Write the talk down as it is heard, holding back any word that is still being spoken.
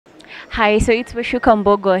Hi, so it's Wishu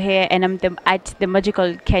Kambogo here, and at the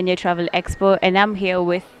Magical Kenya Travel Expo, and I'm here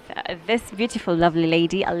with this beautiful, lovely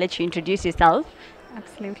lady. I'll let you introduce yourself.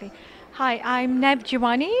 Absolutely. Hi, I'm Nev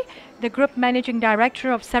Jiwani, the Group Managing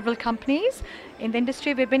Director of several companies in the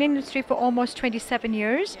industry. We've been in the industry for almost 27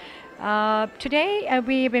 years. Today,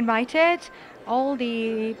 we've invited all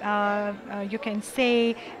the, you can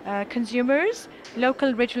say, consumers,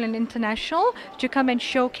 local, regional, and international, to come and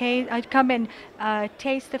showcase, come and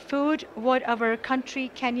taste the food, what our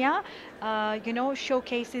country, Kenya,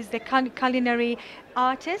 showcases the culinary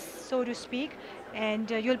artists, so to speak,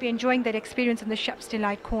 and you'll be enjoying that experience in the Chef's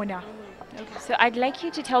Delight Corner. So I'd like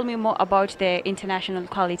you to tell me more about the International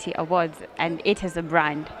Quality Awards and it as a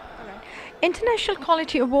brand. International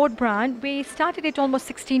Quality Award brand, we started it almost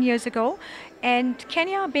 16 years ago. And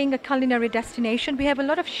Kenya being a culinary destination, we have a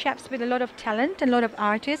lot of chefs with a lot of talent and a lot of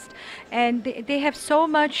artists. And they have so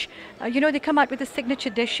much, they come out with the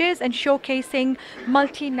signature dishes and showcasing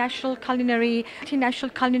multinational culinary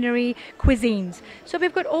cuisines. So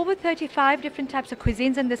we've got over 35 different types of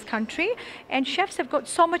cuisines in this country. And chefs have got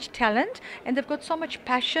so much talent and they've got so much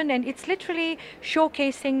passion. And it's literally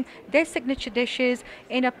showcasing their signature dishes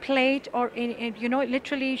in a plate or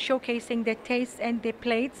literally showcasing their tastes and their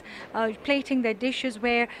plates, plating their dishes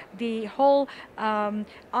where the whole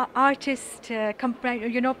artist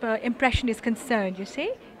impression is concerned, you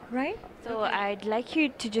see, right? So I'd like you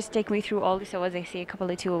to just take me through all these awards. I see a couple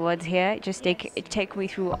of two awards here. Just take me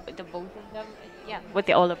through the both of them. Yeah, what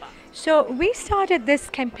they're all about. So we started this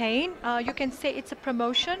campaign, you can say it's a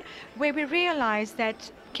promotion, where we realized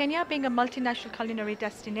that Kenya being a multinational culinary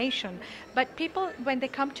destination, but people when they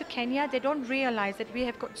come to Kenya, they don't realize that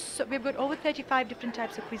we've got over 35 different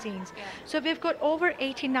types of cuisines. Yeah. So we've got over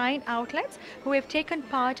 89 outlets who have taken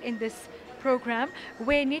part in this program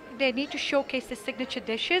where they need to showcase the signature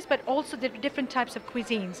dishes but also the different types of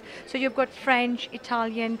cuisines. So you've got French,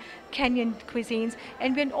 Italian, Kenyan cuisines,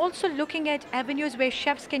 and we're also looking at avenues where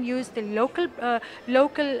chefs can use the local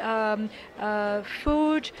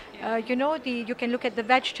food. You can look at the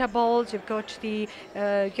vegetables. You've got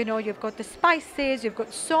you've got the spices. You've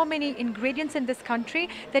got so many ingredients in this country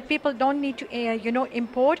that people don't need to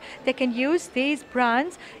import. They can use these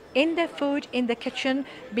brands in their food, in the kitchen,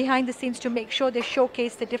 behind the scenes to make sure they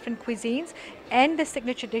showcase the different cuisines and the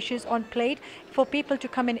signature dishes on plate for people to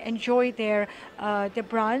come and enjoy their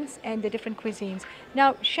brands and the different cuisines.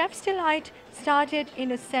 Now, Chef's Delight started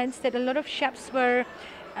in a sense that a lot of chefs were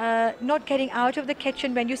not getting out of the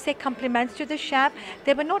kitchen. When you say compliments to the chef,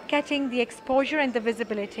 they were not getting the exposure and the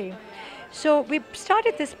visibility. So we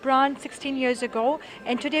started this brand 16 years ago,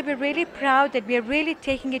 and today we're really proud that we're really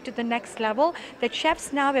taking it to the next level. That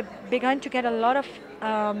chefs now have begun to get a lot of,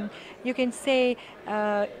 you can say,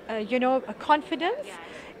 confidence.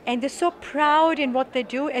 And they're so proud in what they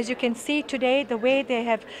do. As you can see today, the way they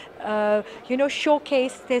have,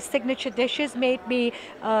 showcased their signature dishes, may it be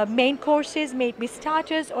main courses, may it be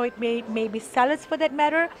starters, or it may be salads for that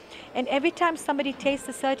matter. And every time somebody tastes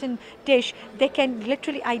a certain dish, they can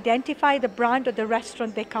literally identify the brand or the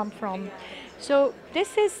restaurant they come from. So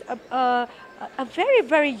this is a very,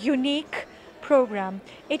 very unique program.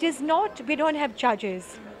 It is not, we don't have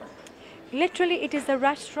judges. Literally, it is a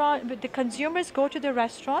restaurant. The consumers go to the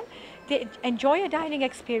restaurant, they enjoy a dining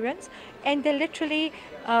experience, and they literally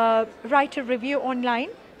write a review online.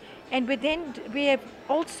 And we have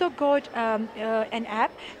also got an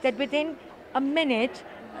app that within a minute,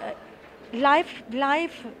 live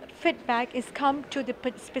feedback is come to the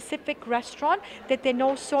specific restaurant that they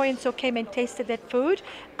know so and so came and tasted that food.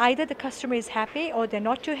 Either the customer is happy or they're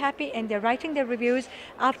not too happy, and they're writing their reviews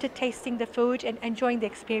after tasting the food and enjoying the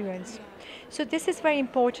experience. So this is very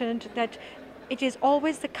important, that it is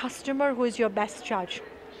always the customer who is your best judge.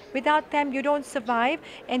 Without them, you don't survive,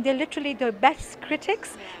 and they're literally the best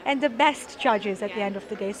critics and the best judges at the end of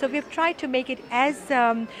the day. So we've tried to make it as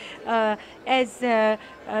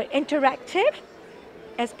interactive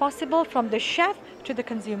as possible from the chef to the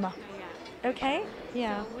consumer. Okay?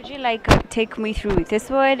 Yeah. Would you like take me through this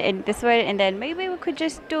one, and then maybe we could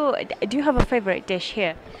just do you have a favorite dish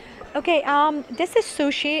here? Okay, this is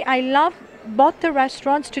sushi. I love both the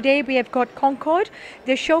restaurants. Today we have got Concord.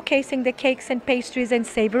 They're showcasing the cakes and pastries and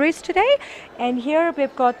savories today. And here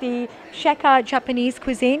we've got the Sheka Japanese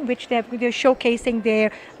cuisine, which they're showcasing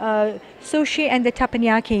their sushi and the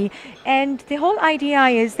teppanyaki. And the whole idea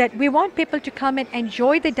is that we want people to come and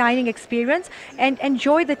enjoy the dining experience and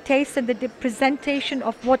enjoy the taste and the presentation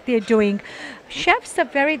of what they're doing. Chefs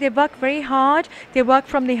they work very hard, they work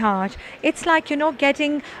from the heart. It's like,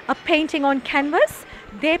 getting a painting on canvas,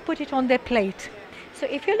 they put it on their plate. So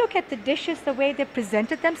if you look at the dishes, the way they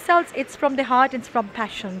presented themselves, it's from the heart, it's from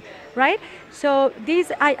passion, right? So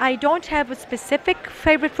these, I don't have a specific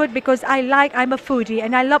favorite food because I'm a foodie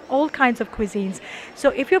and I love all kinds of cuisines. So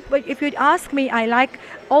if you'd ask me, I like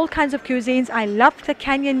all kinds of cuisines. I love the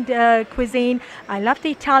Kenyan cuisine. I love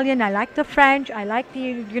the Italian. I like the French. I like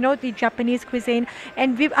the Japanese cuisine.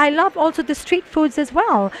 And I love also the street foods as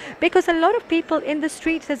well, because a lot of people in the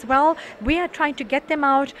streets as well, we are trying to get them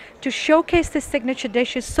out to showcase the signature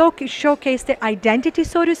dishes, so showcase their identity,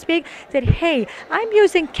 so to speak, that hey, I'm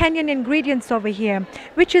using Kenyan ingredients over here,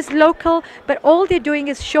 which is local, but all they're doing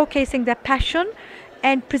is showcasing their passion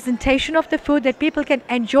and presentation of the food, that people can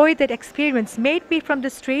enjoy that experience, may it be from the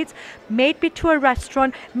streets, may it be to a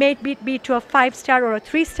restaurant, may it be to a 5-star or a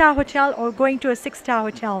 3-star hotel, or going to a 6-star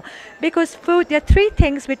hotel. Because food, there are three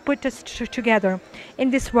things which put us together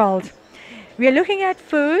in this world. We are looking at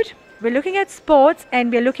food, we're looking at sports,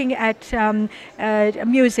 and we're looking at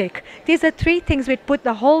music. These are three things which put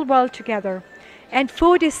the whole world together. And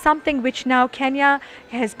food is something which now Kenya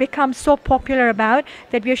has become so popular about,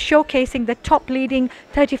 that we are showcasing the top leading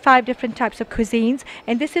 35 different types of cuisines.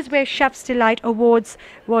 And this is where Chef's Delight Awards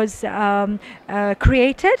was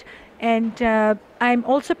created. And I'm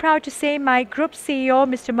also proud to say my group CEO,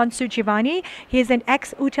 Mr. Mansoor Jivani, he is an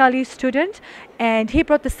ex-Utali student, and he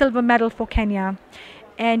brought the silver medal for Kenya.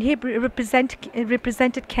 And he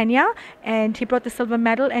represented Kenya, and he brought the silver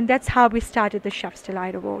medal, and that's how we started the Chef's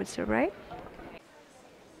Delight Awards, right?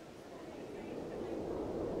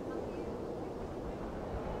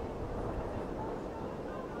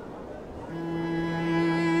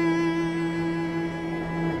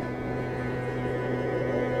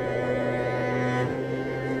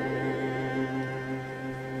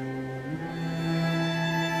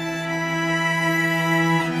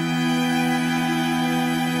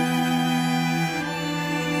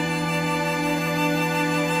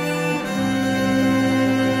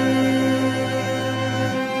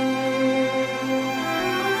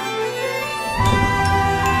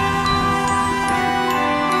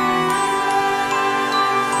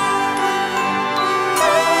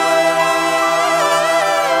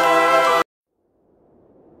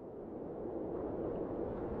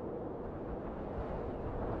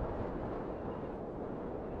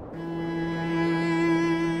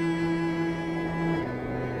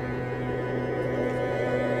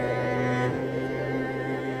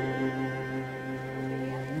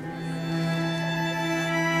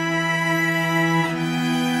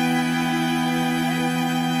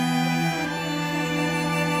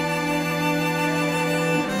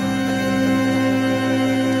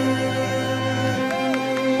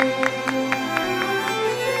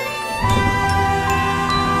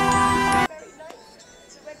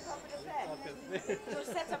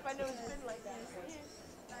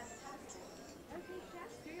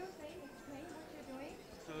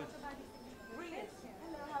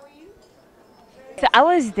 So I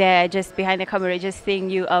was there just behind the camera, just seeing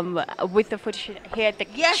you with the footage here at the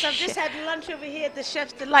Yes, I've just had lunch over here at the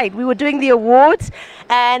Chef's Delight. We were doing the awards,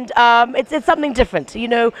 and it's something different. You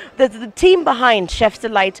know, the team behind Chef's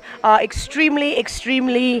Delight are extremely,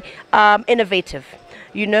 extremely innovative.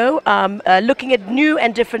 You know, looking at new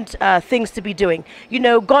and different things to be doing. You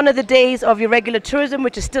know, gone are the days of your regular tourism,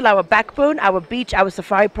 which is still our backbone, our beach, our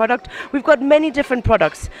safari product. We've got many different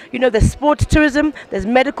products. You know, there's sports tourism, there's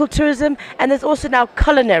medical tourism, and there's also now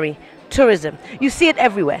culinary tourism. You see it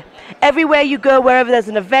everywhere. Everywhere you go, wherever there's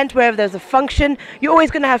an event, wherever there's a function, you're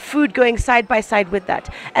always going to have food going side by side with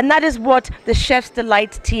that. And that is what the Chef's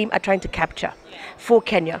Delight team are trying to capture for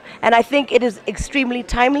Kenya. And I think it is extremely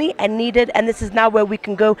timely and needed, and this is now where we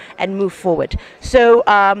can go and move forward. So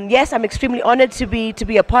yes, I'm extremely honored to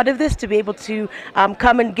be a part of this, to be able to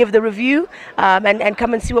come and give the review and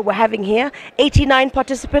come and see what we're having here. 89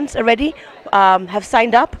 participants already have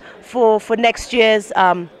signed up for next year's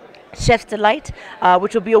Chef's Delight,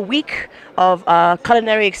 which will be a week of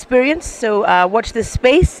culinary experience. So watch this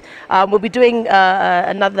space. We'll be doing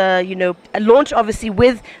another, you know, a launch obviously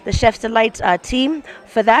with the Chef's Delight team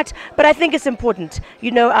for that. But I think it's important.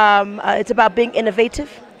 You know, it's about being innovative.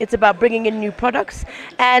 It's about bringing in new products.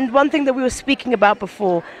 And one thing that we were speaking about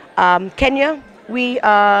before, Kenya, we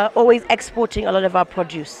are always exporting a lot of our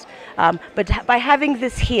produce. But by having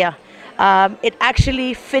this here, it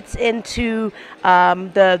actually fits into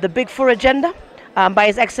the Big Four agenda by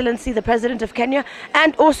His Excellency the President of Kenya,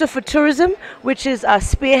 and also for tourism, which is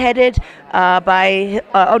spearheaded by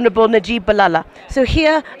Honorable Najib Balala. So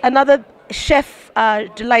here, another Chef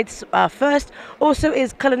Delight's first also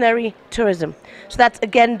is culinary tourism. So that's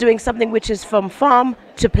again doing something which is from farm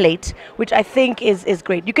to plate, which I think is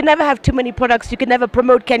great. You can never have too many products. You can never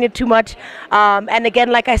promote Kenya too much. And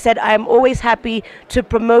again, like I said, I'm always happy to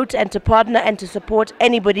promote and to partner and to support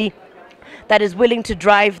anybody that is willing to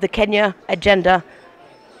drive the Kenya agenda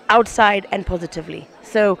outside and positively.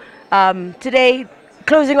 So today,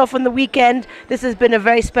 closing off on the weekend, this has been a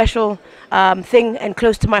very special thing and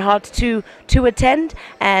close to my heart to attend.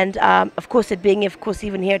 And of course, it being, of course,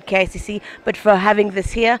 even here at KICC, but for having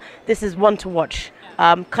this here, this is one to watch.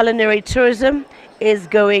 Culinary tourism is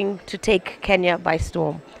going to take Kenya by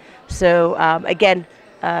storm. So again,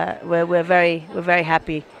 we're very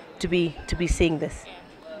happy to be seeing this.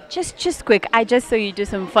 Just quick, I just saw you do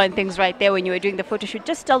some fun things right there when you were doing the photo shoot.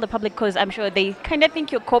 Just tell the public, because I'm sure they kind of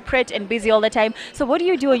think you're corporate and busy all the time. So what do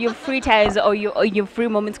you do on your free times or your free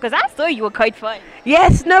moments? Because I saw you were quite fun.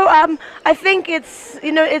 Yes, no, I think it's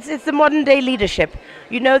the modern day leadership.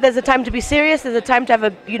 There's a time to be serious, there's a time to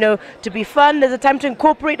have to be fun, there's a time to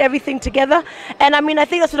incorporate everything together. And I mean, I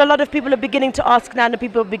think that's what a lot of people are beginning to ask now, and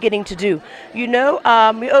people are beginning to do. You're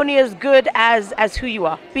only as good as who you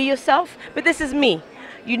are. Be yourself, but this is me.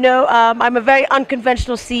 I'm a very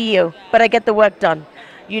unconventional CEO, but I get the work done.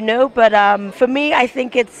 But for me, I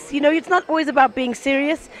think it's not always about being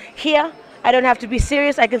serious. Here, I don't have to be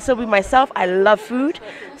serious. I can still be myself. I love food.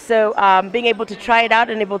 So being able to try it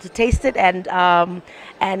out and able to taste it,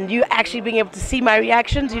 and you actually being able to see my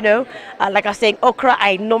reactions, like I was saying, okra,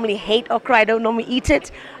 I normally hate okra. I don't normally eat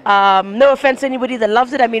it. No offense to anybody that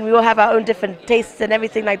loves it. I mean, we all have our own different tastes and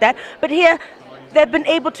everything like that. But here, they've been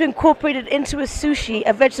able to incorporate it into a sushi,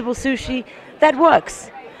 a vegetable sushi that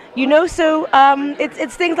works. So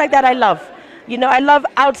it's things like that I love. I love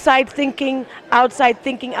outside thinking out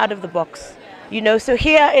of the box. So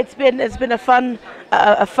here it's been a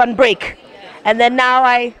fun break, and then now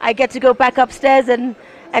I get to go back upstairs and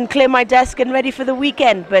clear my desk and ready for the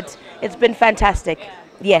weekend. But it's been fantastic.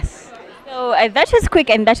 Yes. So that was quick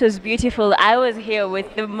and that was beautiful. I was here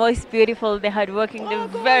with the most beautiful, the hardworking, the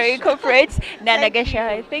very corporate Nana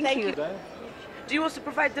Gesha. Thank you. Do you also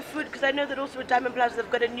provide the food? Because I know that also at Diamond Plaza they've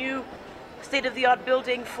got a new state-of-the-art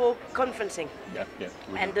building for conferencing. Yeah.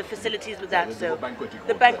 And the facilities with that. So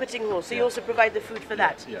the banqueting hall. So you also provide the food for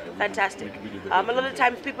that. Yeah. Fantastic. We do A lot of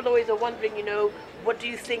times people always are wondering, what do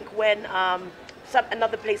you think when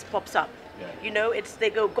another place pops up? Yeah. They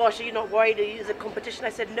go, gosh, are you not worried? Is it competition? I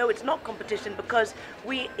said, no, it's not competition, because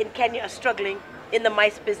we in Kenya are struggling in the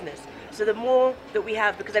mice business. So the more that we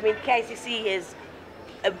have, because I mean, KICC is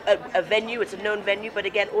a venue, it's a known venue, but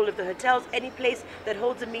again, all of the hotels, any place that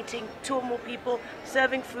holds a meeting, 2 or more people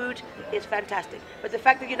serving food is fantastic. But the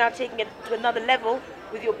fact that you're now taking it to another level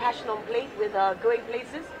with your passion on plate, with going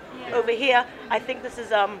places over here, I think this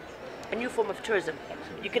is a new form of tourism.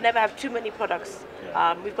 You can never have too many products.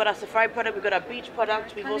 We've got our safari product, we've got our beach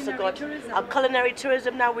product, we've also got our culinary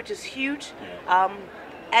tourism now, which is huge.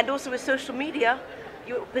 And also with social media,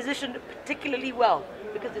 you're positioned particularly well,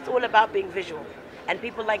 because it's all about being visual. And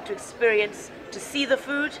people like to experience, to see the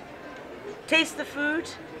food, taste the food,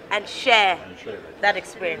 and share that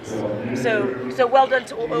experience. So well done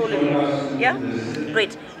to all of you. Yeah?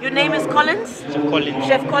 Great. Your name is Collins?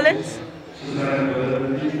 Chef Collins.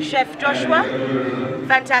 Chef Joshua.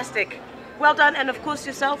 Fantastic. Well done. And of course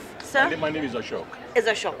yourself, sir? My name is Ashok.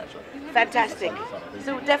 Fantastic.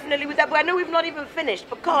 So definitely with that, but I know we've not even finished,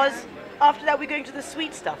 because after that we're going to the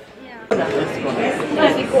sweet stuff.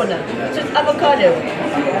 Spicy corner. So it's avocado.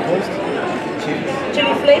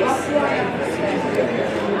 Chili flakes.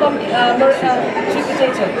 Sweet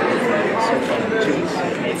potato.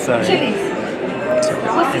 Sorry. Chilies.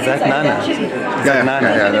 What's Is that Nana? Chili. Yeah, Nana.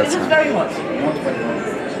 Yeah, This is very hot.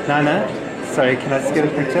 Nana, sorry, can I just get a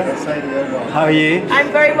picture? How are you?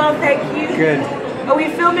 I'm very well, thank you. Good. Are we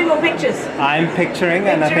filming or pictures? I'm picturing,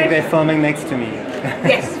 and I think they're filming next to me.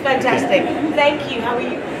 Yes, fantastic. Thank you. How are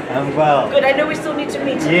you? I'm well. Good. I know we still need to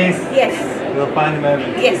meet. Yes. Yes. We'll find a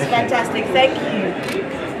moment. Yes, fantastic. Thank you.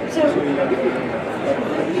 So,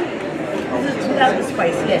 this is without the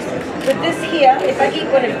spice, yes. But this here, if I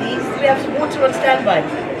eat one of these, we have some water on standby.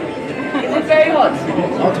 Is it very hot?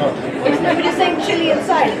 Hot. Is nobody saying chili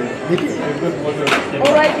inside?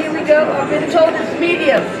 All right, here we go. I've been told it's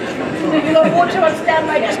medium. So you got water on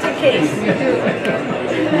standby just in case.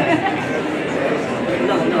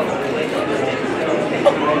 No.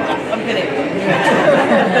 I'm kidding.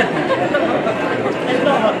 It's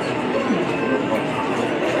not hot.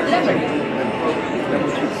 Lemon.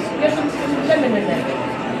 There's some lemon in there.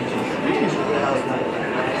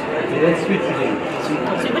 That's sweet potato.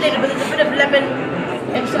 Sweet potato, but there's a bit of lemon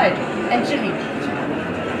inside and chili.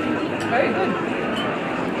 Very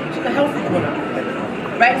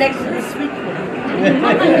Right next to the sweet corn.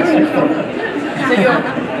 So you're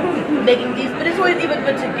making these, but it's always even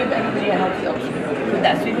good to give everybody a healthy option with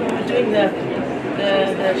that. So we're doing the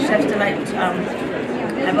chef's delight,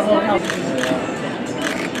 have a whole health.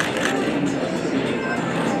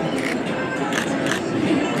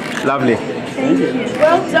 Lovely.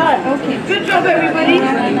 Well done. Okay. Good job, everybody.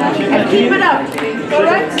 And keep it up. All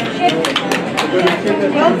right?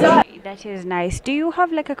 Well done. That is nice. Do you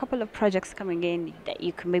have like a couple of projects coming in that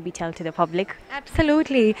you can maybe tell to the public?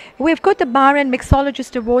 Absolutely. We've got the Bar and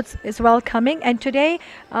Mixologist Awards as well coming, and today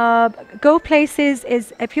Go Places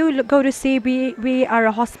is, if you go to see, we are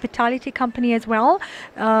a hospitality company as well.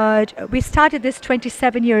 We started this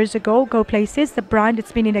 27 years ago, Go Places, the brand,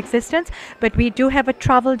 it's been in existence, but we do have a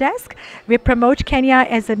travel desk. We promote Kenya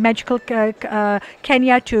as a magical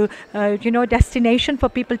Kenya to, destination for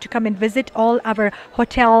people to come and visit all our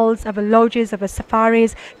hotels, our lodges, our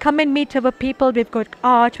safaris, come and meet our people. We've got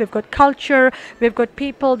art, we've got culture, we've got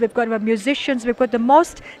people, we've got our musicians, we've got the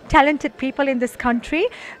most talented people in this country.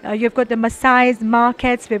 You've got the Maasai's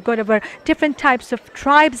markets, we've got our different types of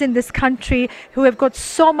tribes in this country who have got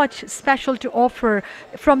so much special to offer,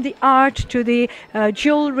 from the art to the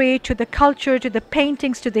jewelry to the culture to the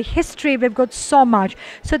paintings to the history. We've got so much.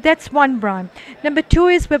 So that's one brand. Number two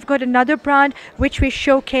is we've got another brand which we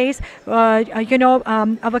showcase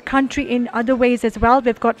our country in other ways as well.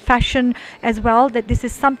 We've got fashion as well, that this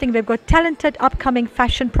is something, we've got talented upcoming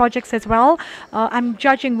fashion projects as well. I'm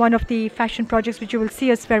judging one of the fashion projects which you will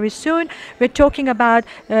see us very soon. We're talking about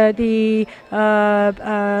our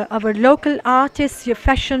local artists, your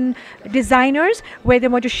fashion designers, where they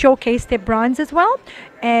want to showcase their brands as well.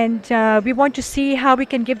 And we want to see how we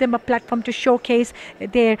can give them a platform to showcase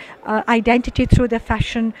their identity through the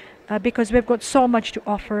fashion, because we've got so much to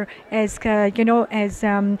offer as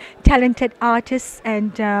talented artists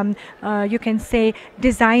and you can say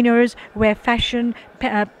designers, where fashion,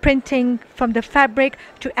 printing from the fabric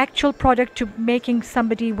to actual product to making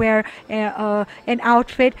somebody wear an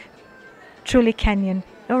outfit truly Kenyan.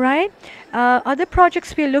 All right. Other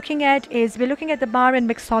projects we're looking at the Bar and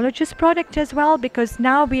Mixologist product as well, because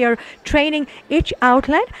now we are training each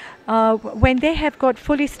outlet when they have got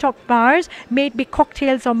fully stocked bars, may it be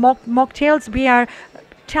cocktails or mocktails. We are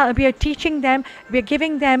teaching them, we're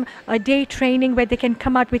giving them a day training where they can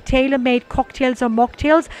come out with tailor-made cocktails or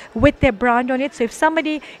mocktails with their brand on it. So if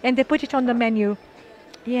somebody, and they put it on the menu.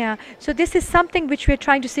 Yeah, so this is something which we're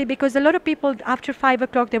trying to see, because a lot of people after 5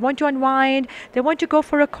 o'clock, they want to unwind, they want to go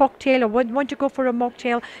for a cocktail or want to go for a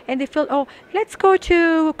mocktail, and they feel, oh, let's go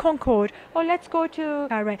to Concord or let's go to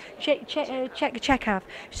Chekhov.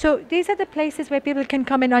 So these are the places where people can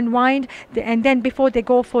come and unwind, and then before they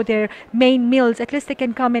go for their main meals, at least they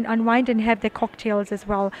can come and unwind and have their cocktails as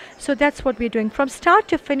well. So that's what we're doing. From start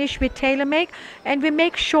to finish, we tailor make, and we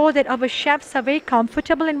make sure that our chefs are very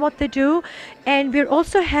comfortable in what they do, and we're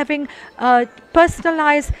also having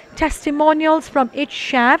personalized testimonials from each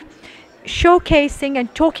chef, showcasing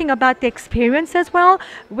and talking about the experience as well,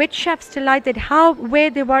 with Chef's Delight, that where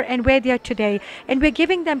they were and where they are today, and we're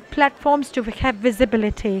giving them platforms to have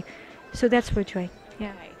visibility. So that's what we're doing.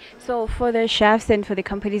 Yeah. So for the chefs and for the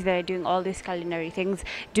companies that are doing all these culinary things,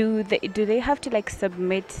 do they have to like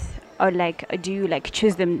submit, or like do you like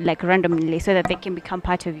choose them like randomly so that they can become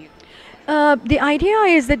part of you? The idea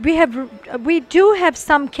is that we do have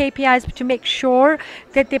some KPIs to make sure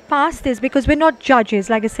that they pass this, because we're not judges.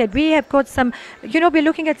 Like I said, we have got some, we're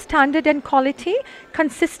looking at standard and quality,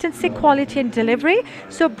 consistency, quality and delivery.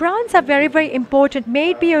 So brands are very, very important.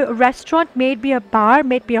 May it be a restaurant, may it be a bar,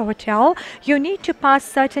 may it be a hotel. You need to pass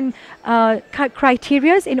certain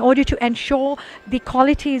criteria in order to ensure the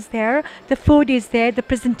quality is there, the food is there, the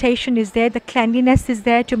presentation is there, the cleanliness is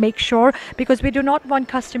there, to make sure, because we do not want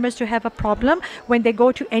customers to have a problem when they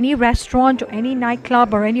go to any restaurant or any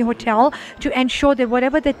nightclub or any hotel, to ensure that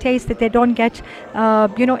whatever they taste, that they don't get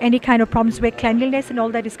any kind of problems where cleanliness and all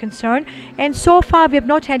that is concerned. And so far we have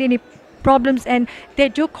not had any problems, and they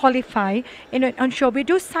do qualify. I'm sure we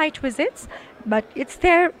do site visits, but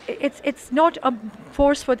it's not a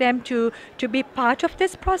force for them to be part of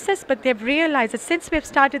this process, but they've realized that since we've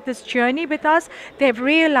started this journey with us, they've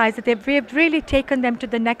realized that we've really taken them to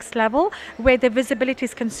the next level where the visibility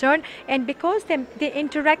is concerned, and because they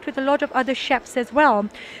interact with a lot of other chefs as well.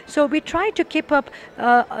 So we try to keep up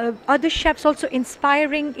other chefs also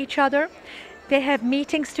inspiring each other. they have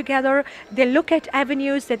meetings together, they look at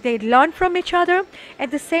avenues that they learn from each other. At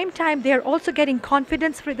the same time, they're also getting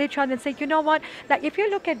confidence with each other and say, you know what, like if you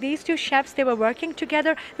look at these two chefs, they were working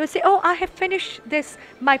together, they'll say, oh, I have finished this,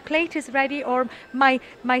 my plate is ready, or my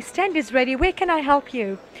stand is ready, where can I help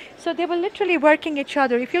you? So they were literally working each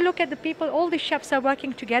other. If you look at the people, all the chefs are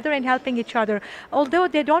working together and helping each other. Although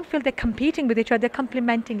they don't feel they're competing with each other, they're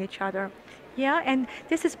complementing each other. Yeah, and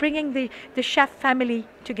this is bringing the chef family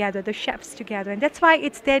together, the chefs together, and that's why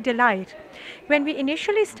it's their delight. When we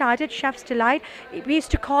initially started Chef's Delight, we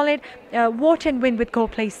used to call it What and Win with Go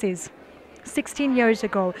Places. 16 years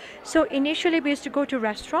ago. So initially we used to go to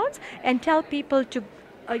restaurants and tell people to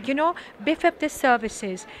beef up their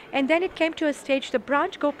services. And then it came to a stage the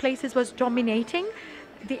brunch Go Places was dominating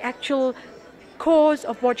the actual cause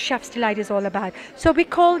of what Chef's Delight is all about. So we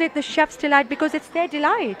called it the Chef's Delight because it's their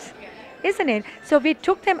delight, isn't it? So we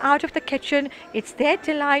took them out of the kitchen. It's their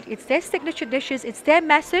delight, it's their signature dishes, it's their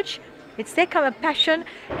message, it's their kind of passion,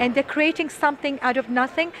 and they're creating something out of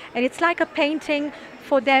nothing, and it's like a painting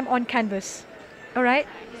for them on canvas. All right?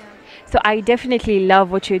 So I definitely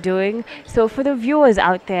love what you're doing. So for the viewers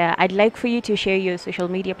out there, I'd like for you to share your social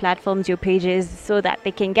media platforms, your pages, so that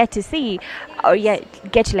they can get to see or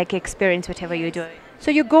get to like experience whatever you're doing. So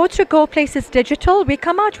you go through Go Places Digital. We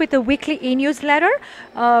come out with a weekly e-newsletter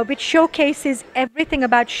which showcases everything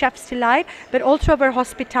about Chef's Delight, but also our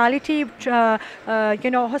hospitality,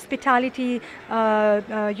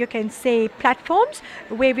 you can say platforms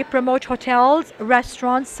where we promote hotels,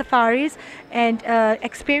 restaurants, safaris, and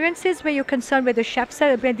experiences where you're concerned where the chefs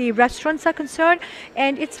are, where the restaurants are concerned.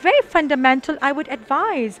 And it's very fundamental. I would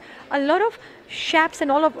advise a lot of chefs and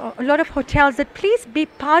a lot of hotels that please be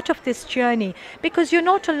part of this journey, because you're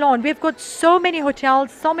not alone. We've got so many hotels,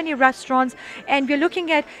 so many restaurants, and we're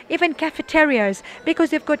looking at even cafeterias,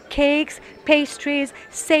 because we've got cakes, pastries,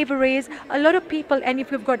 savories, a lot of people. And if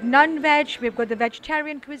we've got non-veg, we've got the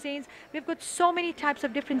vegetarian cuisines, we've got so many types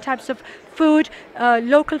of different types of food,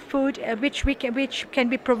 local food, which can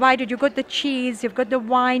be provided. You've got the cheese, you've got the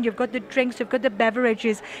wine, you've got the drinks, you've got the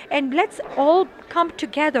beverages, and let's all come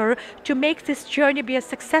together to make this journey be a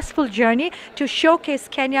successful journey, to showcase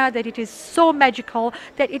Kenya, that it is so magical,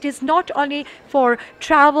 that it is not only for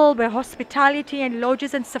travel where hospitality and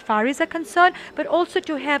lodges and safaris are concerned, but also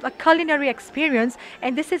to have a culinary experience.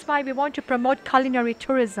 And this is why we want to promote culinary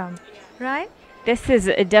tourism, right? This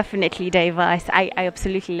is definitely diverse. I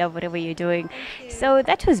absolutely love whatever you're doing. So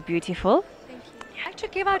that was beautiful. I'd like to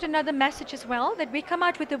give out another message as well, that we come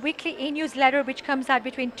out with a weekly e-newsletter which comes out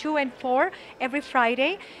between 2 and 4 every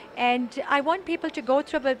Friday. And I want people to go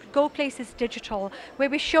through our Go Places Digital, where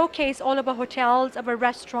we showcase all of our hotels, our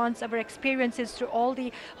restaurants, our experiences through all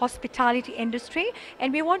the hospitality industry.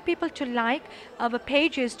 And we want people to like our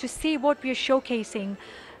pages to see what we are showcasing.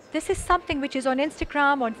 This is something which is on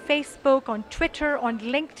Instagram, on Facebook, on Twitter, on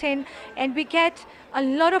LinkedIn, and we get a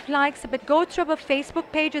lot of likes. But go through our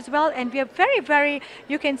Facebook page as well, and we are very,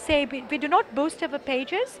 you can say, we do not boost our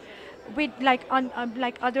pages with like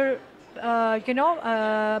other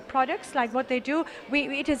products, like what they do.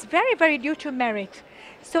 It is very due to merit.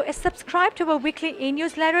 So subscribe to our weekly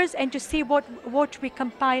e-newsletters and to see what we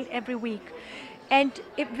compile every week. And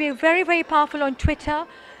we're very powerful on Twitter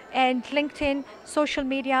and LinkedIn, social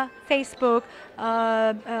media, Facebook,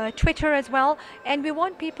 Twitter as well. And we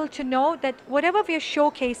want people to know that whatever we are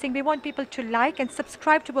showcasing, we want people to like and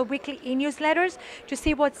subscribe to our weekly e-newsletters to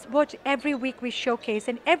see what every week we showcase,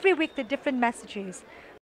 and every week the different messages.